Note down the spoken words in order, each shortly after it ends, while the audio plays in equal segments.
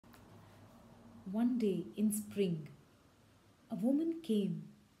One day in spring, a woman came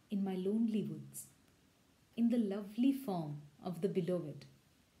in my lonely woods, in the lovely form of the beloved,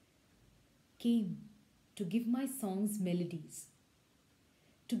 came to give my songs melodies,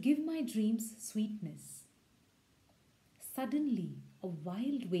 to give my dreams sweetness. Suddenly, a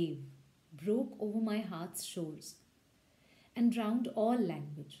wild wave broke over my heart's shores and drowned all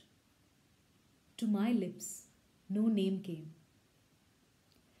language. To my lips, no name came.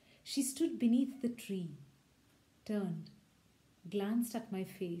 She stood beneath the tree, turned, glanced at my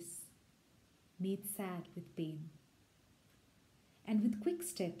face, made sad with pain, and with quick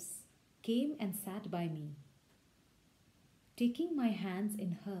steps came and sat by me. Taking my hands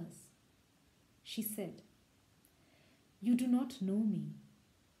in hers, she said, "You do not know me,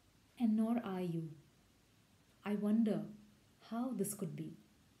 and nor I you. I wonder how this could be."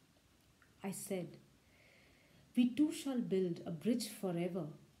 I said, "We two shall build a bridge forever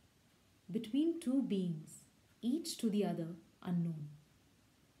between two beings, each to the other unknown."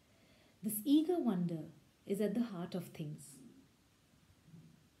 This eager wonder is at the heart of things.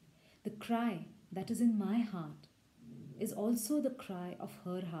 The cry that is in my heart is also the cry of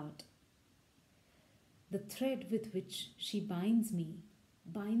her heart. The thread with which she binds me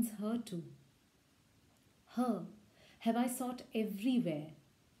binds her too. Her have I sought everywhere.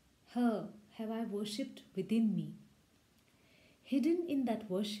 Her have I worshipped within me. Hidden in that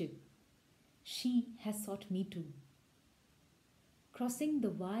worship, she has sought me too. Crossing the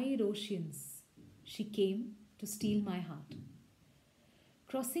wide oceans, she came to steal my heart.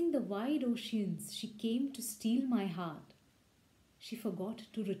 Crossing the wide oceans, she came to steal my heart. She forgot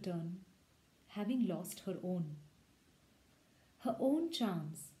to return, having lost her own. Her own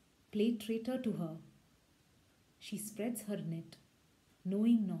charms play traitor to her. She spreads her net,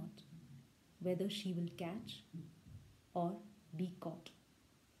 knowing not whether she will catch or be caught.